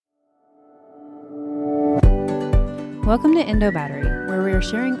Welcome to Endo Battery, where we are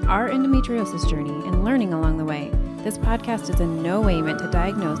sharing our endometriosis journey and learning along the way. This podcast is in no way meant to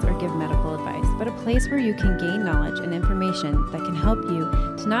diagnose or give medical advice, but a place where you can gain knowledge and information that can help you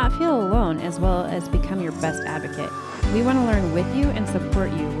to not feel alone as well as become your best advocate. We want to learn with you and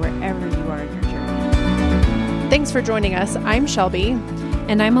support you wherever you are in your journey. Thanks for joining us. I'm Shelby.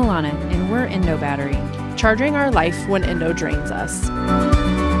 And I'm Alana, and we're Endo Battery. Charging our life when endo drains us.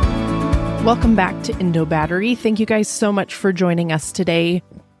 Welcome back to Endo Battery. Thank you guys so much for joining us today.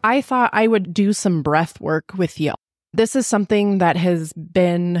 I thought I would do some breath work with you. This is something that has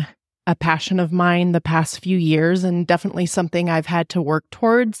been a passion of mine the past few years and definitely something I've had to work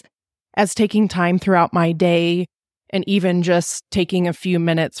towards as taking time throughout my day and even just taking a few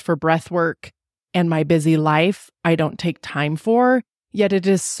minutes for breath work and my busy life I don't take time for, yet it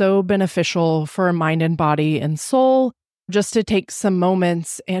is so beneficial for mind and body and soul just to take some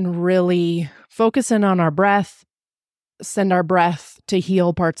moments and really focus in on our breath, send our breath to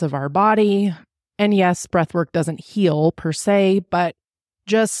heal parts of our body. And yes, breath work doesn't heal per se, but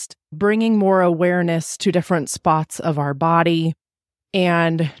just bringing more awareness to different spots of our body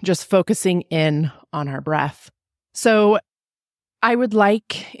and just focusing in on our breath. So I would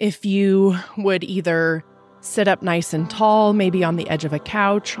like if you would either sit up nice and tall, maybe on the edge of a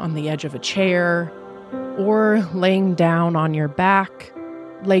couch, on the edge of a chair, or laying down on your back.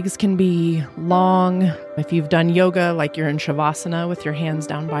 Legs can be long. If you've done yoga, like you're in Shavasana with your hands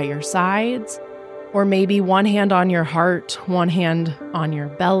down by your sides, or maybe one hand on your heart, one hand on your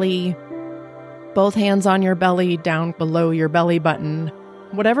belly, both hands on your belly, down below your belly button,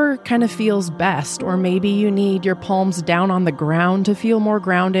 whatever kind of feels best. Or maybe you need your palms down on the ground to feel more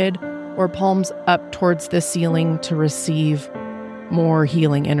grounded, or palms up towards the ceiling to receive more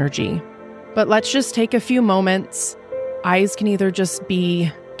healing energy. But let's just take a few moments. Eyes can either just be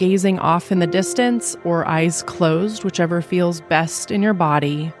gazing off in the distance or eyes closed, whichever feels best in your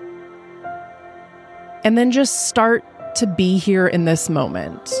body. And then just start to be here in this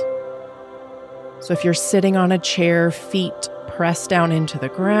moment. So if you're sitting on a chair, feet press down into the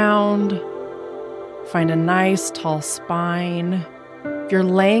ground, find a nice tall spine. If you're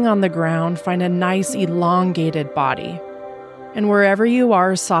laying on the ground, find a nice elongated body. And wherever you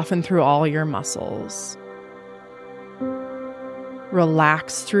are, soften through all your muscles.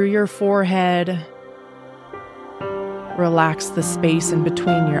 Relax through your forehead. Relax the space in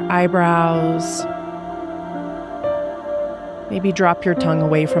between your eyebrows. Maybe drop your tongue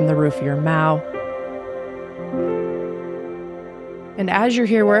away from the roof of your mouth. And as you're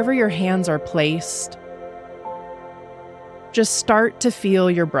here, wherever your hands are placed, just start to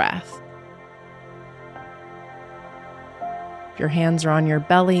feel your breath. If your hands are on your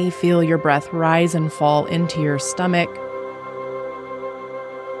belly, feel your breath rise and fall into your stomach.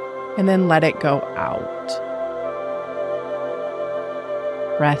 And then let it go out.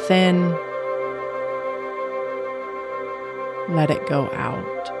 Breath in. Let it go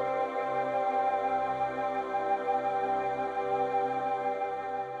out.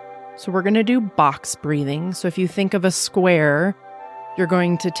 So we're going to do box breathing. So if you think of a square, you're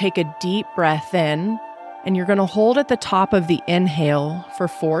going to take a deep breath in, and you're going to hold at the top of the inhale for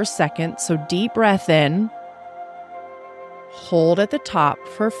 4 seconds. So deep breath in, hold at the top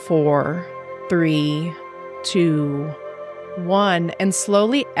for 4, 3, 2, 1, and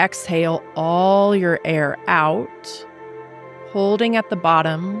slowly exhale all your air out, holding at the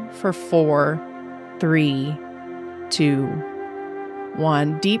bottom for 4, 3, 2,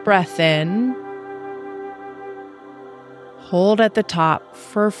 1. Deep breath in, hold at the top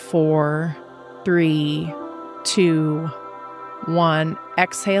for 4, 3, 2, 1.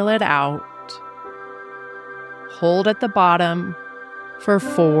 Exhale it out. Hold at the bottom for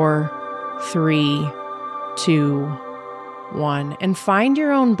 4, 3, 2, 1. And find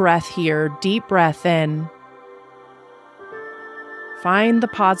your own breath here. Deep breath in. Find the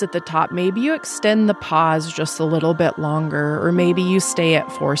pause at the top. Maybe you extend the pause just a little bit longer, or maybe you stay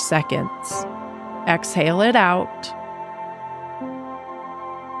at 4 seconds. Exhale it out.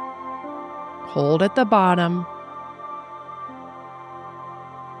 Hold at the bottom.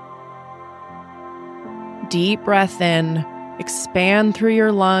 Deep breath in. Expand through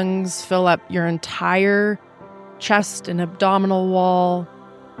your lungs. Fill up your entire chest and abdominal wall.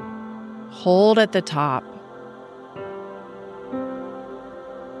 Hold at the top.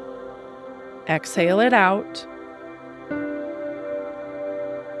 Exhale it out.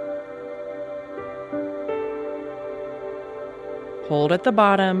 Hold at the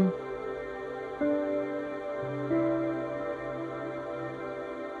bottom.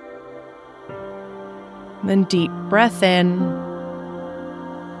 Then deep breath in.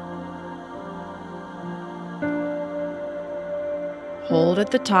 Hold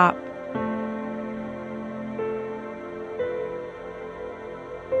at the top.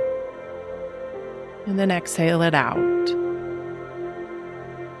 And then exhale it out.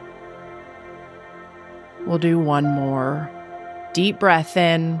 We'll do one more. Deep breath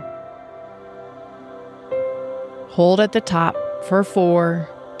in. Hold at the top for 4,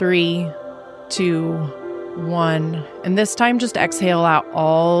 3, 2, 1. And this time just exhale out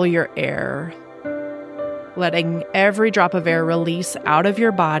all your air, letting every drop of air release out of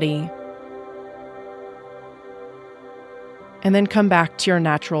your body. And then come back to your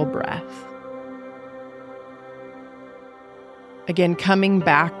natural breath. Again, coming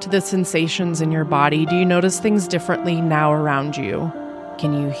back to the sensations in your body. Do you notice things differently now around you?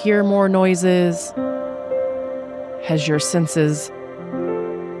 Can you hear more noises? Has your senses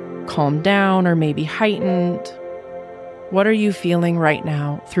calmed down or maybe heightened? What are you feeling right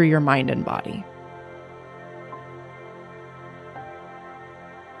now through your mind and body?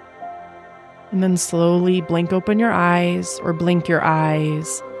 And then slowly blink open your eyes or blink your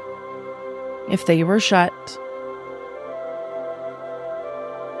eyes if they were shut.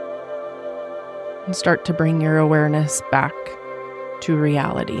 And start to bring your awareness back to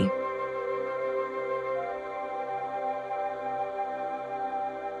reality.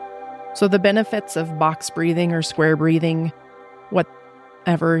 So the benefits of box breathing or square breathing,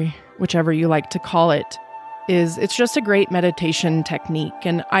 whichever you like to call it, is it's just a great meditation technique.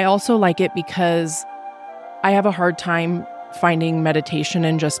 And I also like it because I have a hard time finding meditation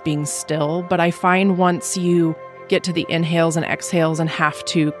and just being still. But I find once you get to the inhales and exhales and have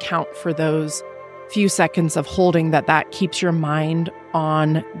to count for those few seconds of holding, that keeps your mind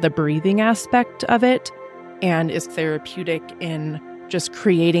on the breathing aspect of it and is therapeutic in just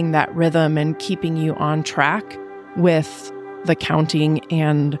creating that rhythm and keeping you on track with the counting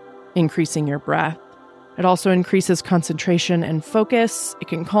and increasing your breath. It also increases concentration and focus. It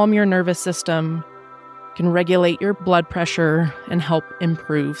can calm your nervous system, can regulate your blood pressure, and help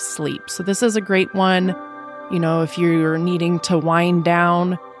improve sleep. So this is a great one, if you're needing to wind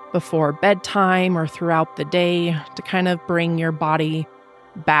down before bedtime or throughout the day to kind of bring your body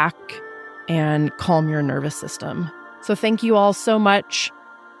back and calm your nervous system. So thank you all so much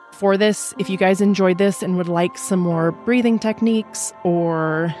for this. If you guys enjoyed this and would like some more breathing techniques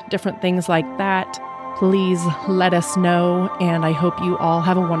or different things like that, please let us know. And I hope you all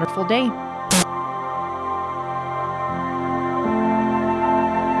have a wonderful day.